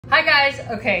Hi guys,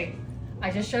 okay.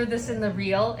 I just showed this in the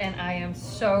reel and I am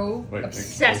so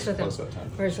obsessed with it.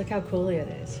 First, look how cool it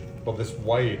is. Well, this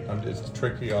white, it's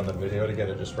tricky on the video to get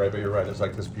it just right, but you're right. It's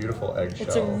like this beautiful eggshell.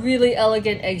 It's a really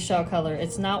elegant eggshell color.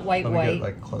 It's not white. Let me get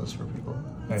like close for people.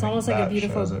 It's almost like a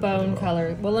beautiful bone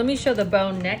color. Well, let me show the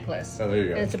bone necklace. Oh, there you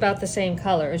go. And it's about the same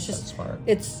color. It's just,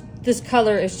 that's smart. This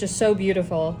color is just so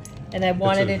beautiful. And I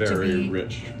wanted it to be very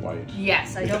rich white.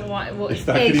 Yes, I don't want. Well, it's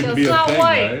not thing, white.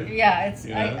 Right? Yeah, it's.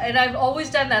 You know? And I've always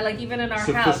done that. Like even in our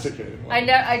house,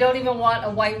 I don't even want a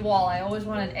white wall. I always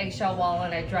want an eggshell wall,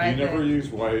 and I drive. You never use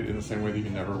white in the same way that you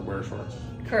can never wear shorts.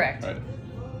 Correct. Right.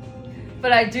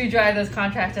 But I do drive those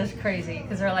contractors crazy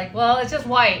because they're like, "Well, it's just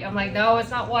white." I'm like, "No,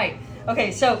 it's not white."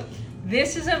 Okay, so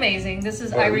this is amazing. This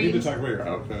is Irene. We need to talk about your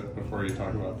outfit before you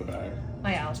talk about the bag.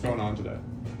 My outfit. What's going on today?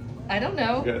 I don't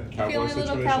know. You got cowboy feeling a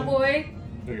little situation? cowboy.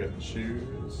 You got the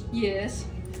shoes. Yes.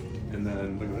 And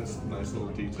then look at this nice little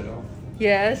detail.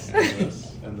 Yes. And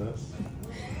this. And this.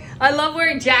 I love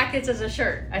wearing jackets as a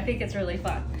shirt. I think it's really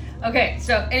fun. Okay,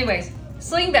 so anyways,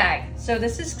 sling bag. So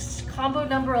this is combo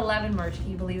number 11 merch. Can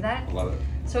you believe that? I love it.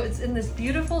 So it's in this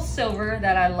beautiful silver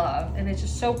that I love, and it's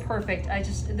just so perfect.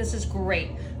 This is great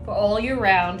for all year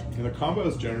round. And the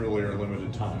combos generally are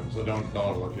limited time, so don't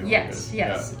dawdle if you don't Yes, like it.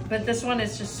 yes. Yeah. But this one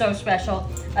is just so special.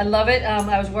 I love it.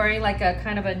 I was wearing like a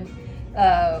kind of an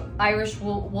Irish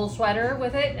wool sweater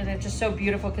with it, and it's just so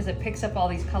beautiful because it picks up all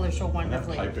these colors so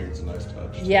wonderfully. And that piping is a nice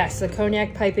touch. Yes, the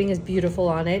cognac piping is beautiful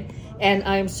on it, and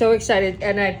I'm so excited.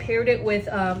 And I paired it with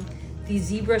the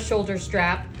zebra shoulder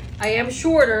strap. I am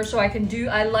shorter, so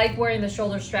I like wearing the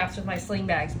shoulder straps with my sling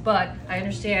bags, but I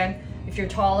understand if you're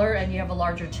taller and you have a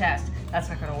larger chest, that's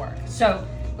not gonna work. So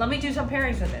let me do some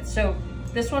pairings with it. So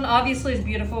this one obviously is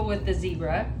beautiful with the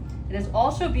zebra. It is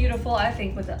also beautiful, I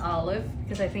think, with the olive,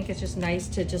 because I think it's just nice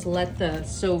to just let the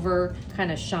silver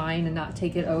kind of shine and not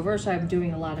take it over. So I'm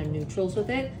doing a lot of neutrals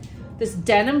with it. This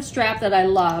denim strap that I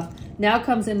love now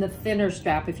comes in the thinner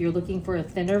strap if you're looking for a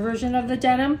thinner version of the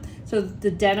denim. So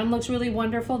the denim looks really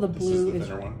wonderful. The blue is the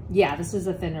thinner one? Yeah, this is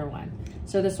the thinner one.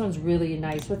 So this one's really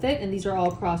nice with it, and these are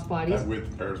all cross bodies. That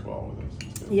width pairs well with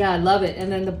this. Yeah, I love it.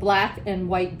 And then the black and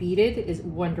white beaded is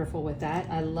wonderful with that.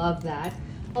 I love that.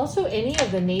 Also, any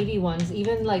of the navy ones,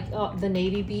 even like the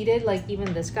navy beaded, like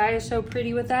even this guy is so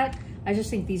pretty with that. I just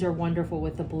think these are wonderful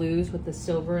with the blues, with the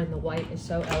silver and the white is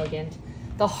so elegant.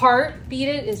 The heart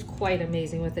beaded is quite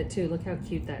amazing with it too. Look how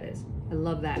cute that is. I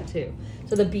love that too.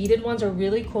 So the beaded ones are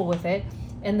really cool with it.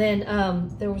 And then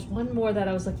there was one more that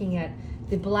I was looking at.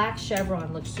 The black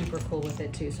chevron looks super cool with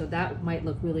it too. So that might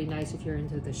look really nice if you're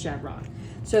into the chevron.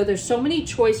 So there's so many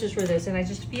choices for this, and I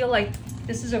just feel like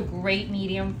this is a great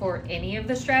medium for any of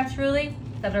the straps really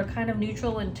that are kind of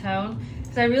neutral in tone.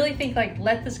 Because I really think like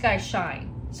let this guy shine.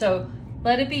 So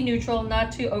let it be neutral,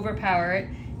 not to overpower it.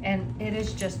 And it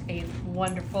is just a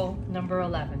wonderful number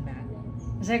 11, Matt.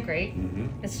 Isn't that great?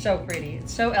 Mm-hmm. It's so pretty.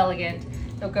 It's so elegant.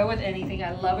 It'll go with anything.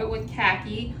 I love it with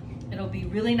khaki. It'll be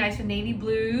really nice with navy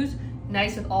blues,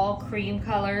 nice with all cream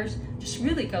colors. Just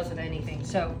really goes with anything.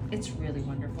 So it's really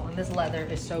wonderful. And this leather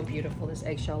is so beautiful, this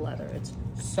eggshell leather. It's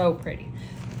so pretty.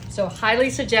 So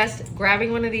highly suggest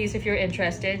grabbing one of these if you're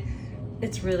interested.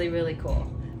 It's really, really cool.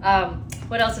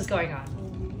 What else is going on?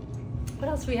 What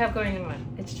else do we have going on?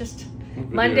 It's just...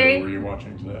 Monday, what were you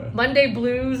watching today? Monday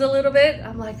blues a little bit.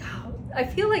 I'm like, oh, I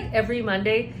feel like every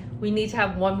Monday we need to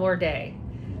have one more day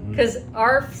because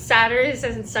our Saturdays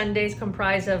and Sundays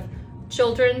comprise of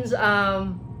children's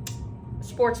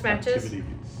sports matches. Activities.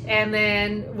 And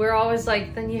then we're always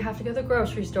like, then you have to go to the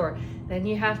grocery store. Then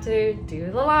you have to do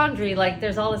the laundry. Like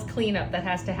there's all this cleanup that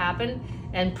has to happen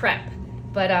and prep.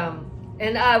 But,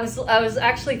 and I was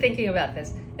actually thinking about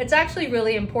this. It's actually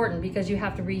really important because you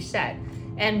have to reset.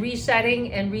 And resetting,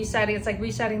 it's like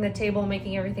resetting the table,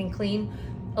 making everything clean,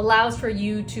 allows for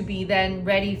you to be then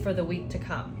ready for the week to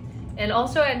come. And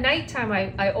also at nighttime,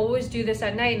 I always do this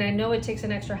at night, and I know it takes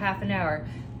an extra half an hour,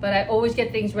 but I always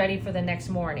get things ready for the next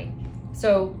morning.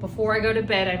 So before I go to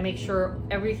bed, I make sure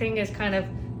everything is kind of,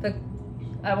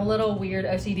 I'm a little weird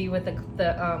OCD with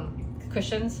the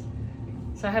cushions.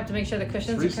 So I have to make sure the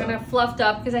cushions are kind of fluffed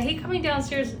up because I hate coming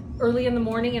downstairs early in the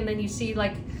morning and then you see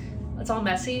like, it's all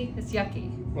messy. It's yucky.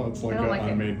 Well, it's like an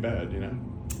unmade bed, you know?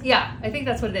 Yeah, I think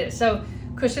that's what it is. So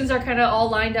cushions are kind of all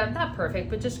lined up, not perfect,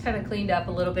 but just kind of cleaned up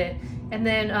a little bit. And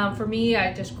then for me,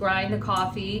 I just grind the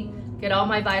coffee, get all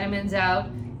my vitamins out,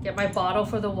 get my bottle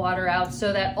for the water out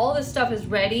so that all this stuff is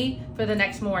ready for the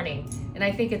next morning. And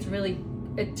I think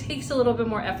it takes a little bit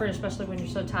more effort, especially when you're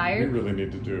so tired. You really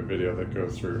need to do a video that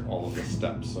goes through all of the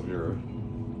steps of your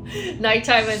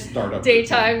nighttime Startup and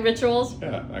daytime rituals.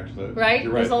 Yeah, actually. Right?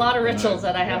 You're There's a lot of And rituals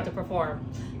that I have to perform.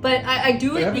 But I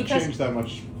do They it haven't because... changed that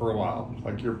much for a while.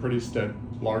 Like, you're pretty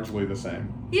largely the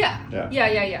same. Yeah.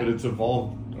 But it's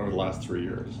evolved over the last 3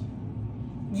 years.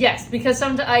 Yes, because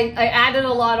sometimes I added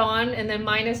a lot on and then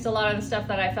minused a lot of the stuff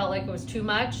that I felt like was too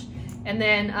much, and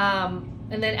then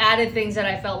added things that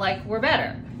I felt like were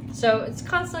better. So it's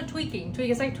constant tweaking.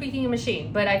 It's like tweaking a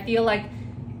machine. But I feel like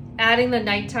adding the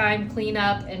nighttime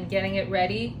cleanup and getting it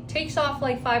ready takes off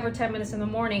like 5 or 10 minutes in the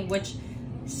morning, which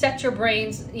sets your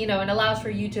brains, and allows for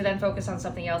you to then focus on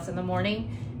something else in the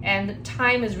morning. And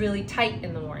time is really tight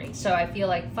in the morning. So I feel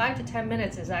like 5 to 10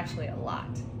 minutes is actually a lot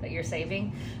that you're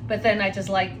saving. But then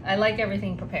I like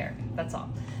everything prepared. That's all.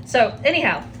 So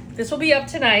anyhow, this will be up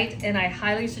tonight, and I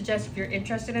highly suggest if you're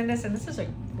interested in this, and this is a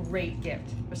great gift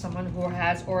for someone who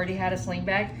has already had a sling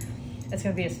bag, it's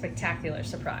going to be a spectacular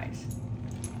surprise.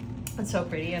 It's so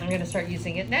pretty, and I'm going to start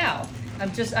using it now.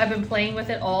 I've been playing with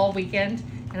it all weekend,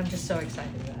 and I'm just so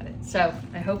excited about it. So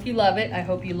I hope you love it. I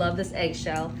hope you love this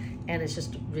eggshell, and it's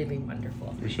just really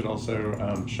wonderful. We should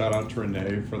also shout out to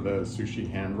Renee for the sushi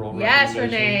hand roll. Yes,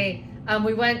 Renee.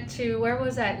 We went to, where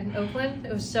was that? In Oakland?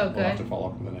 It was so good. We'll have to follow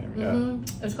up with the name,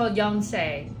 yeah. It was called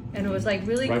Yonsei, and it was like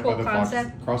really right cool by the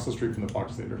concept. across the street from the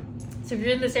Fox Theater. So if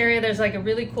you're in this area, there's like a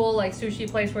really cool like sushi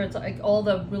place where it's like all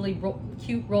the really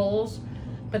cute rolls,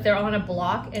 but they're on a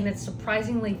block, and it's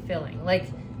surprisingly filling. Like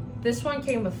this one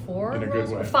came with 4 in a rolls,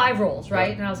 good way. 5 rolls, right?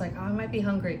 Yeah. And I was like, oh, I might be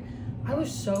hungry. I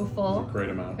was so full. It was a great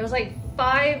amount. It was like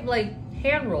 5 like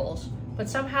hand rolls, but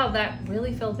somehow that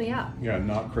really filled me up. Yeah,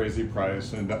 not crazy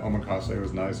price, and the omakase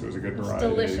was nice. It was a good variety.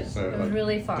 Delicious. So, it was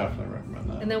really fun. Definitely recommend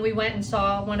that. And then we went and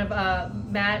saw one of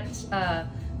Matt's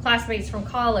classmates from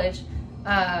college.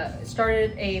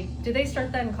 Did they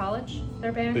start that in college,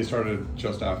 their band? They started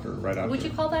just after, right after. Would you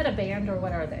call that a band, or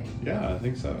what are they? Yeah, I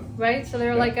think so. Right? So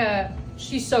they're like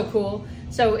she's so cool.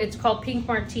 So it's called Pink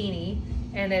Martini,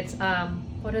 and it's,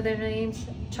 what are their names?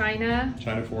 China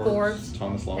Forbes,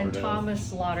 Thomas Lauderdale. and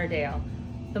Thomas Lauderdale.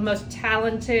 The most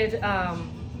talented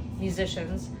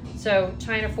musicians. So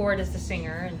China Ford is the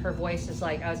singer, and her voice is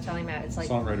like, I was telling Matt, it's like...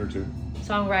 Songwriter too.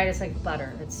 Songwriter is like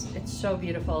butter. It's so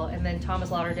beautiful. And then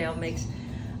Thomas Lauderdale makes...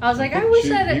 I was like, I wish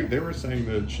that... They were saying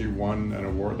that she won an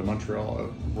award, the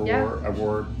Montreal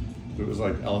Award. It was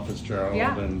like Ella Fitzgerald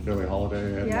and Billie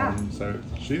Holiday had won. So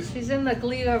she's in the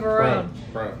league of her own.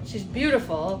 Pro. She's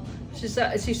beautiful.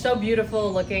 She's so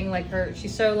beautiful looking. Like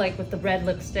she's so like with the red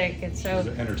lipstick and so...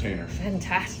 She's an entertainer.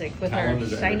 Fantastic with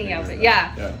Talented her shiny outfit.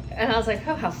 Yeah. And I was like,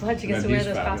 oh, how fun she gets to And wear he's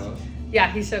this fabulous. costume.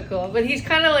 Yeah, he's so cool. But he's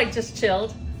kind of like just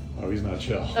chilled. Oh, he's not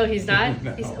chill. Oh, he's not?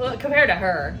 No. Well, compared to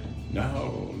her.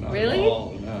 No, not Really? at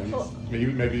all. No,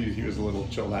 maybe he was a little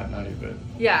chill that night, but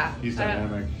Yeah. he's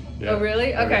dynamic. Oh,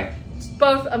 really? Okay. It's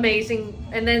both amazing.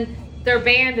 And then their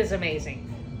band is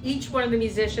amazing. Each one of the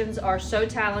musicians are so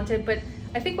talented. But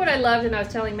I think what I loved, and I was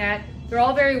telling Matt, they're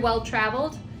all very well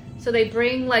traveled. So they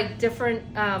bring like different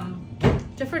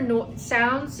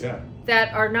sounds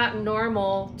that are not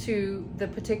normal to the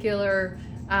particular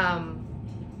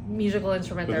musical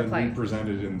instrument they're playing.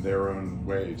 Represented in their own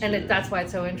way. Too. And that's why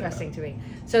it's so interesting to me.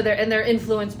 So they're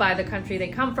influenced by the country they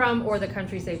come from, or the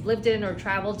countries they've lived in or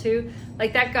traveled to.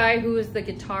 Like that guy who is the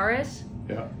guitarist.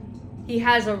 Yeah. He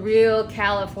has a real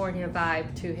California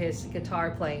vibe to his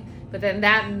guitar playing. But then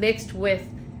that mixed with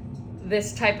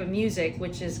this type of music,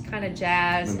 which is kind of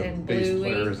jazz and bluesy. The bass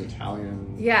player is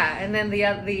Italian. Yeah, and then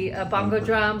the bongo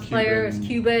drum player is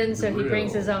Cuban, so he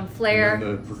brings his own flair. And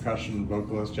then the percussion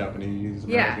vocalist, Japanese,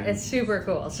 American. Yeah, it's super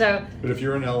cool. So, but if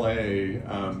you're in LA,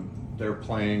 they're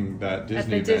playing that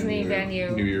Disney at the Disney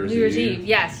venue New Year's Eve,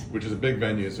 yes, which is a big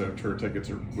venue, so tour tickets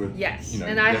are with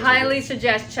and I highly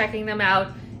suggest checking them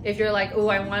out if you're like, oh,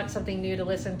 I want something new to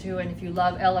listen to, and if you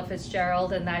love Ella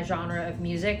Fitzgerald and that genre of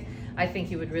music. I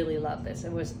think you would really love this.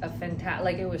 It was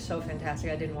it was so fantastic.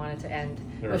 I didn't want it to end.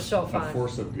 It was so fun. A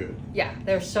force of good. Yeah,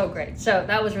 they're so great. So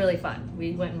that was really fun.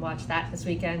 We went and watched that this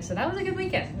weekend. So that was a good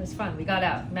weekend. It was fun. We got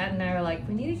out. Matt and I were like,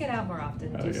 we need to get out more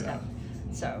often and do stuff.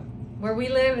 So where we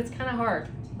live, it's kind of hard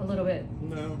a little bit.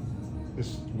 No,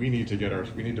 we need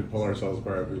to pull ourselves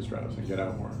by our bootstraps and get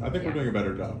out more. I think we're doing a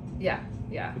better job. Yeah.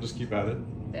 We'll just keep at it.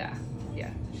 Yeah.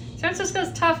 San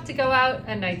Francisco's tough to go out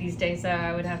at night these days, though,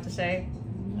 I would have to say.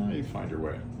 No, you find your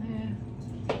way.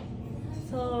 Yeah.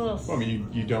 It's a little... Well, I mean,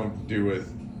 you don't do it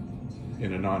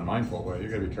in a non-mindful way. You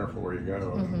got to be careful where you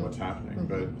go and what's happening,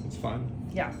 but it's fun.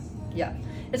 Yeah.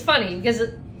 It's funny because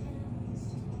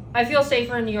I feel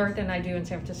safer in New York than I do in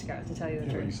San Francisco, to tell you the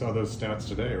truth. You saw those stats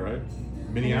today, right?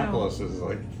 Minneapolis is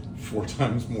like 4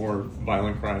 times more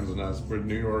violent crimes than us, but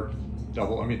New York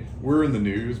double. I mean, we're in the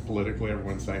news politically.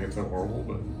 Everyone's saying it's so horrible,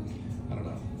 but I don't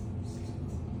know.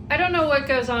 I don't know what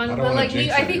goes on, but like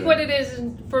I think what it is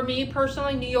for me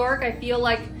personally, New York, I feel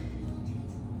like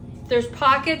there's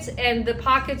pockets, and the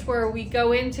pockets where we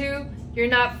go into, you're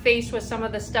not faced with some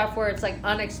of the stuff where it's like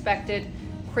unexpected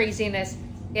craziness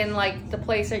in like the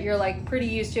place that you're like pretty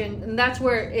used to, and that's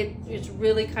where it's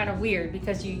really kind of weird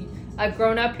because I've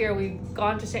grown up here, we've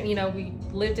gone to we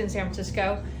lived in San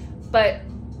Francisco, but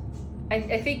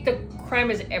I think the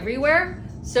crime is everywhere,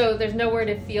 so there's nowhere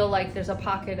to feel like there's a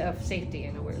pocket of safety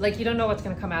anywhere. Like you don't know what's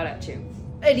going to come out at you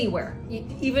anywhere,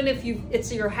 even if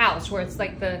it's your house where it's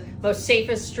like the most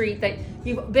safest street that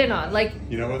you've been on. Like,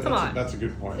 you know what? Come on. That's a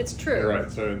good point. It's true. You're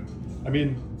right. So, I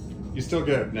mean, you still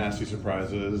get nasty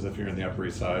surprises if you're in the Upper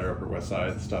East Side or Upper West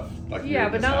Side, stuff like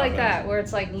but not like that, where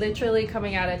it's like literally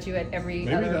coming out at you at every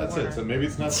maybe other that's corner. it. So maybe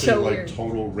it's not So the like weird.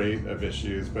 total rate of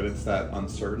issues, but it's that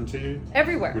uncertainty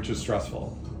Everywhere. which is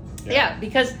stressful. Yeah,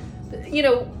 because,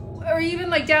 or even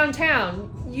like downtown,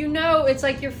 it's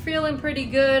like you're feeling pretty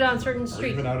good on certain Or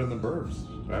streets. even out in the burbs,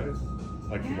 right?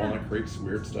 Like Yeah. Walnut Creek's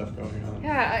weird stuff going on.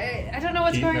 Yeah, I don't know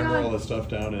what's going Remember all on. the stuff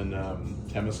down in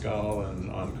Temescal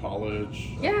and on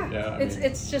College? Yeah, I mean,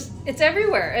 it's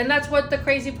everywhere, and that's what the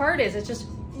crazy part is.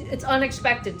 It's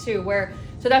unexpected too.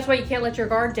 So that's why you can't let your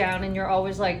guard down, and you're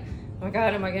always like, oh my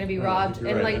God, am I going to be robbed? You're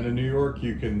And right. like, And in New York,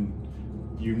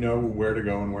 you know where to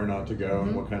go and where not to go, Mm-hmm.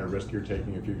 and what kind of risk you're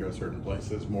taking if you go certain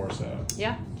places. More so.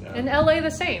 yeah. In LA,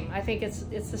 the same. I think it's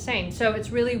the same. So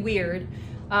it's really weird,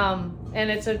 and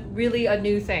it's really a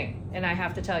new thing. And I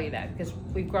have to tell you that because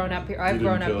we've grown up here. I've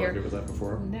grown up here. You didn't feel like it was that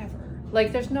before? Never.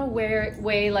 Like, there's no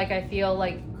way, like, I feel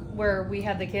like where we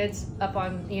had the kids up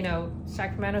on,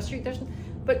 Sacramento Street,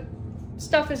 but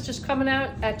stuff is just coming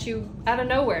out at you out of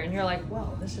nowhere, and you're like,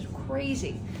 whoa, this is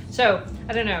crazy. So,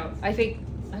 I don't know. I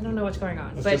don't know what's going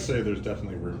on. Let's just say there's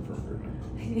definitely room for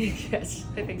improvement. Yes,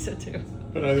 I think so too.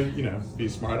 But I think, be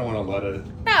smart. I don't want to let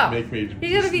it make me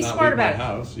you gotta be not smart leave my about it.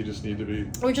 house. You just need to be...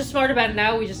 We're just smart about it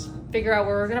now. We just figure out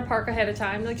where we're going to park ahead of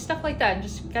time, like stuff like that, and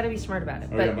just got to be smart about it.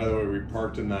 Oh, yeah, by the way, we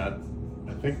parked in that...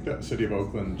 I think the city of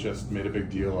Oakland just made a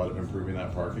big deal out of improving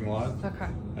that parking lot. Okay.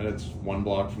 And it's 1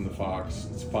 block from the Fox.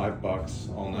 It's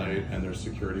 $5 all night, and there's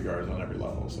security guards on every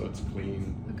level, so it's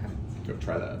clean. Okay. Go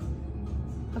try that.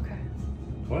 Okay.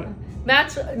 What?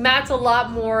 Matt's a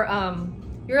lot more,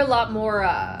 you're a lot more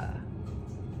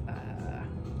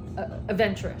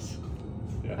adventurous,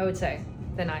 Yeah. I would say,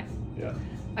 than I. Yeah.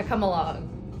 I come along,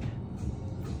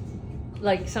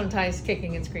 like, sometimes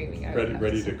kicking and screaming.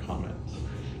 Ready to comment.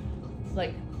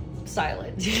 Like,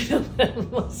 silent.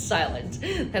 Silent,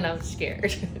 and I'm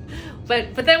scared.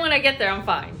 But then when I get there, I'm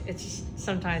fine. It's just,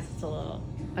 sometimes it's a little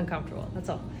uncomfortable. That's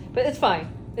all. But it's fine.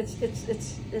 It's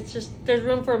just, there's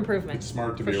room for improvement. It's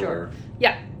smart to for be sure. aware.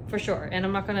 Yeah, for sure. And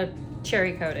I'm not going to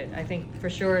cherry coat it. I think for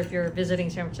sure if you're visiting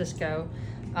San Francisco,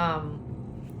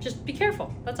 just be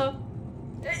careful. That's all.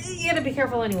 You got to be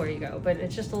careful anywhere you go, but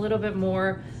it's just a little bit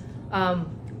more, I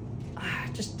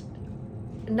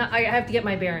have to get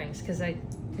my bearings because it's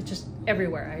just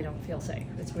everywhere. I don't feel safe.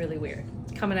 It's really weird.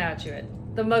 It's coming at you at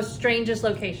the most strangest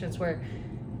locations where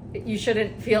you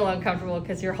shouldn't feel uncomfortable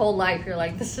because your whole life you're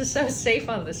like, this is so safe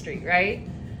on the street, right?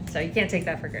 So you can't take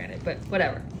that for granted, but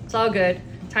whatever. It's all good.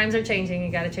 Times are changing.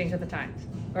 You got to change with the times,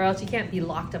 or else you can't be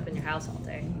locked up in your house all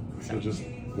day. So just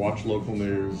watch local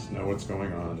news, know what's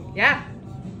going on. Yeah,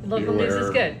 local news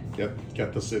is good.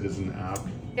 Get the Citizen app.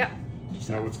 Yeah. Just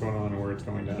know what's going on and where it's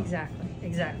going down.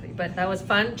 Exactly. But that was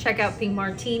fun. Check out Pink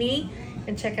Martini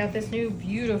and check out this new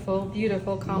beautiful,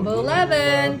 beautiful Combo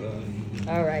 11.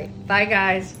 All right. Bye,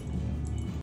 guys.